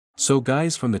So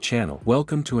guys from the channel,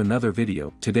 welcome to another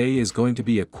video. Today is going to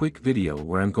be a quick video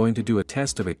where I'm going to do a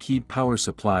test of a keyed power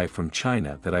supply from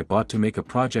China that I bought to make a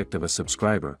project of a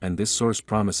subscriber, and this source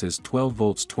promises 12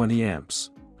 volts 20 amps.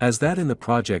 As that in the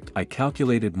project I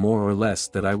calculated more or less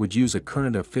that I would use a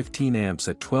current of 15 amps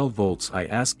at 12 volts. I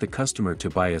asked the customer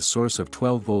to buy a source of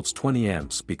 12 volts 20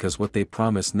 amps because what they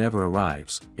promise never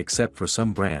arrives, except for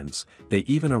some brands. They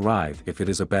even arrive if it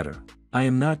is a better. I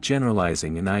am not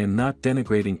generalizing and I am not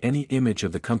denigrating any image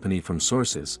of the company from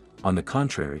sources. On the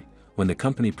contrary, when the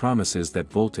company promises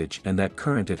that voltage and that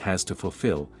current it has to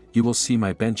fulfill, you will see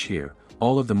my bench here,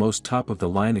 all of the most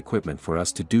top-of-the-line equipment for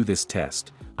us to do this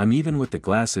test. I'm even with the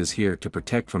glasses here to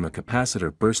protect from a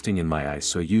capacitor bursting in my eyes,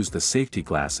 so use the safety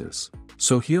glasses.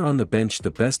 So here on the bench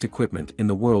the best equipment in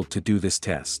the world to do this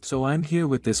test. So I'm here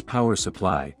with this power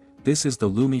supply. This is the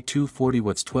Lumi 240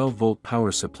 watts 12 volt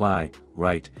power supply,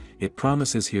 right? It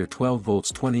promises here 12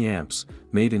 volts 20 amps,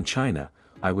 made in China.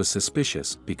 I was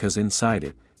suspicious because inside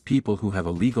it, people who have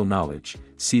a legal knowledge,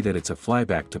 see that it's a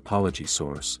flyback topology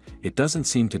source. It doesn't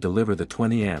seem to deliver the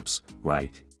 20 amps,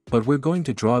 right? But we're going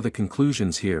to draw the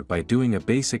conclusions here by doing a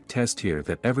basic test here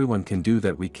that everyone can do,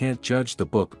 that we can't judge the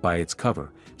book by its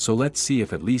cover. So let's see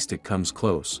if at least it comes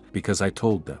close, because I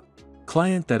told the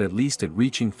client that at least it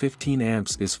reaching 15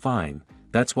 amps is fine.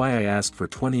 That's why I asked for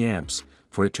 20 amps,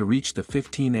 for it to reach the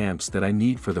 15 amps that I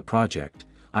need for the project.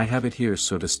 I have it here,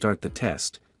 so to start the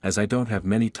test, as I don't have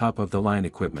many top-of-the-line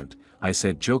equipment, I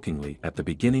said jokingly at the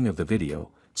beginning of the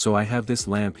video, so I have this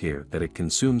lamp here that it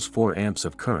consumes 4 amps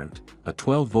of current, a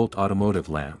 12-volt automotive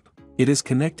lamp. It is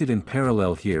connected in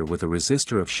parallel here with a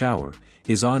resistor of shower,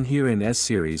 is on here in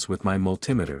S-series with my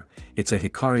multimeter. It's a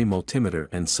Hikari multimeter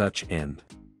and such, and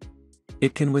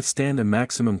it can withstand a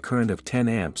maximum current of 10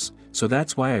 amps, so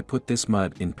that's why I put this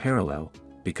mud in parallel,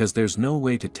 because there's no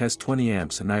way to test 20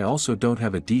 amps and I also don't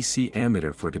have a DC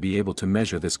ammeter for to be able to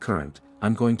measure this current.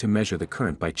 I'm going to measure the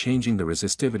current by changing the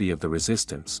resistivity of the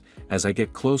resistance. As I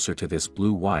get closer to this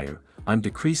blue wire, I'm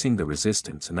decreasing the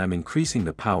resistance and I'm increasing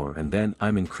the power, and then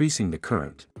I'm increasing the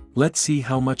current. Let's see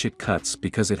how much it cuts,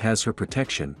 because it has her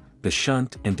protection, the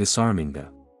shunt, and disarming the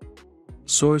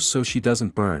source so she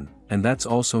doesn't burn, and that's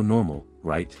also normal,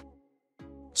 right?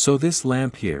 So this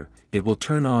lamp here, it will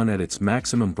turn on at its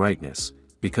maximum brightness.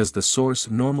 Because the source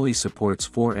normally supports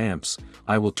 4 amps,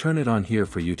 I will turn it on here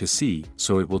for you to see,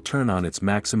 so it will turn on its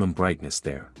maximum brightness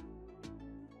there.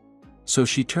 So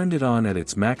she turned it on at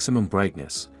its maximum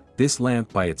brightness. This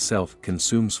lamp by itself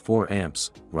consumes 4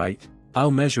 amps, right? I'll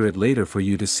measure it later for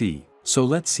you to see. So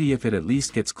let's see if it at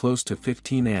least gets close to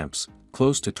 15 amps,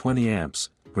 close to 20 amps,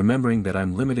 remembering that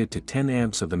I'm limited to 10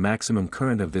 amps of the maximum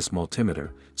current of this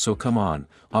multimeter. So come on,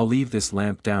 I'll leave this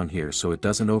lamp down here so it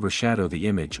doesn't overshadow the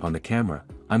image on the camera.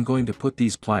 I'm going to put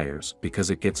these pliers because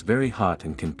it gets very hot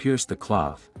and can pierce the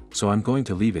cloth, so I'm going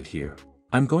to leave it here.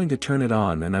 I'm going to turn it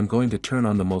on, and I'm going to turn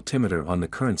on the multimeter on the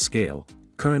current scale,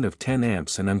 current of 10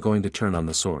 amps, and I'm going to turn on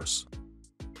the source.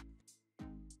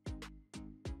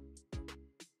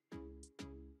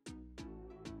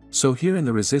 So here in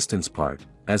the resistance part,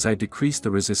 as I decrease the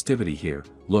resistivity here,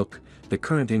 look, the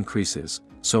current increases.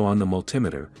 So on the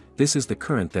multimeter, this is the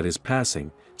current that is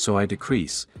passing, so I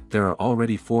decrease, there are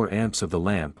already 4 amps of the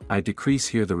lamp, I decrease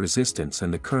here the resistance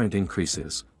and the current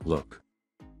increases, look.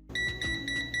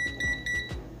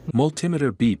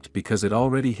 Multimeter beeped because it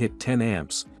already hit 10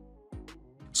 amps.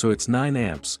 So it's 9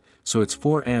 amps, so it's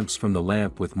 4 amps from the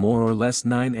lamp with more or less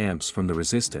 9 amps from the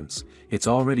resistance. It's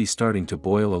already starting to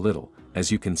boil a little,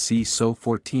 as you can see, so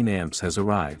 14 amps has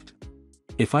arrived.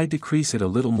 If I decrease it a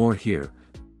little more here,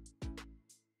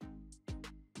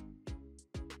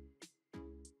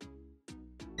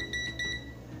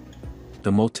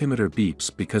 the multimeter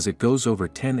beeps because it goes over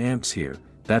 10 amps here.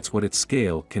 That's what its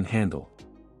scale can handle.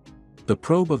 The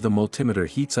probe of the multimeter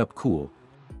heats up cool,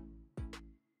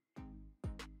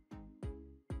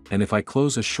 and if I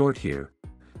close a short here,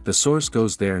 the source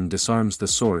goes there and disarms the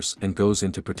source and goes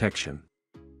into protection.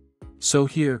 So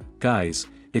here, guys,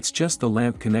 it's just the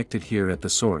lamp connected here at the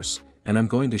source, and I'm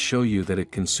going to show you that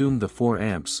it consumed the 4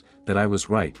 amps, that I was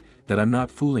right, that I'm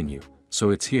not fooling you. So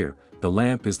it's here, the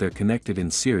lamp is there connected in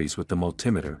series with the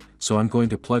multimeter, so I'm going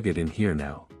to plug it in here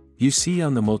now. You see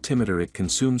on the multimeter it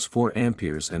consumes 4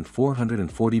 amperes and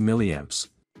 440 milliamps.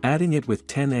 Adding it with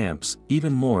 10 amps,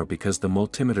 even more because the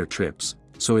multimeter trips,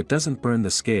 so it doesn't burn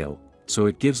the scale, so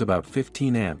it gives about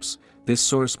 15 amps. This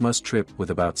source must trip with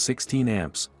about 16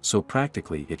 amps, so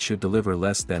practically it should deliver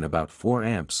less than about 4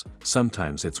 amps.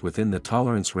 Sometimes it's within the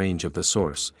tolerance range of the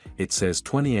source. It says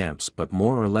 20 amps, but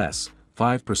more or less,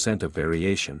 5% of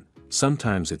variation.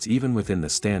 Sometimes it's even within the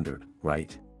standard,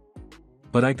 right?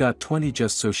 But I got 20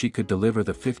 just so she could deliver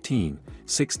the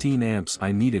 16 amps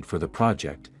I needed for the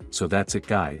project, so that's it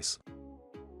guys.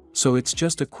 So it's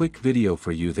just a quick video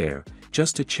for you there,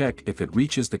 just to check if it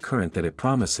reaches the current that it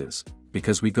promises,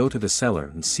 because we go to the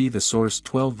seller and see the source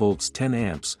 12 volts 10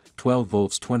 amps, 12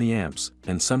 volts 20 amps,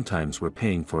 and sometimes we're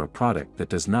paying for a product that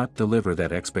does not deliver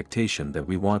that expectation that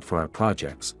we want for our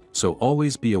projects, so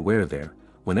always be aware there,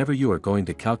 whenever you are going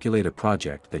to calculate a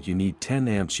project that you need 10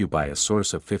 amps you buy a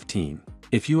source of 15.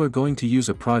 If you are going to use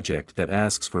a project that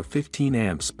asks for 15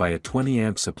 amps buy a 20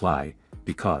 amp supply,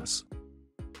 because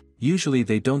usually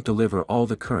they don't deliver all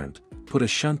the current, put a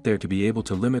shunt there to be able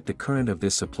to limit the current of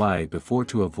this supply before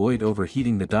to avoid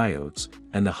overheating the diodes,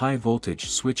 and the high voltage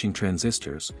switching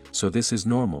transistors, so this is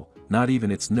normal, not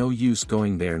even it's no use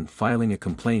going there and filing a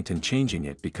complaint and changing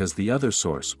it because the other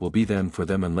source will be them for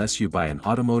them unless you buy an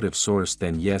automotive source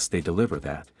then yes they deliver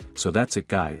that, so that's it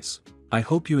guys. I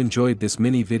hope you enjoyed this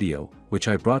mini video, which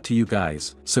I brought to you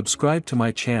guys. Subscribe to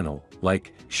my channel,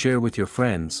 like, share with your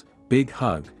friends, big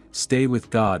hug, stay with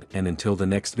God and until the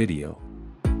next video.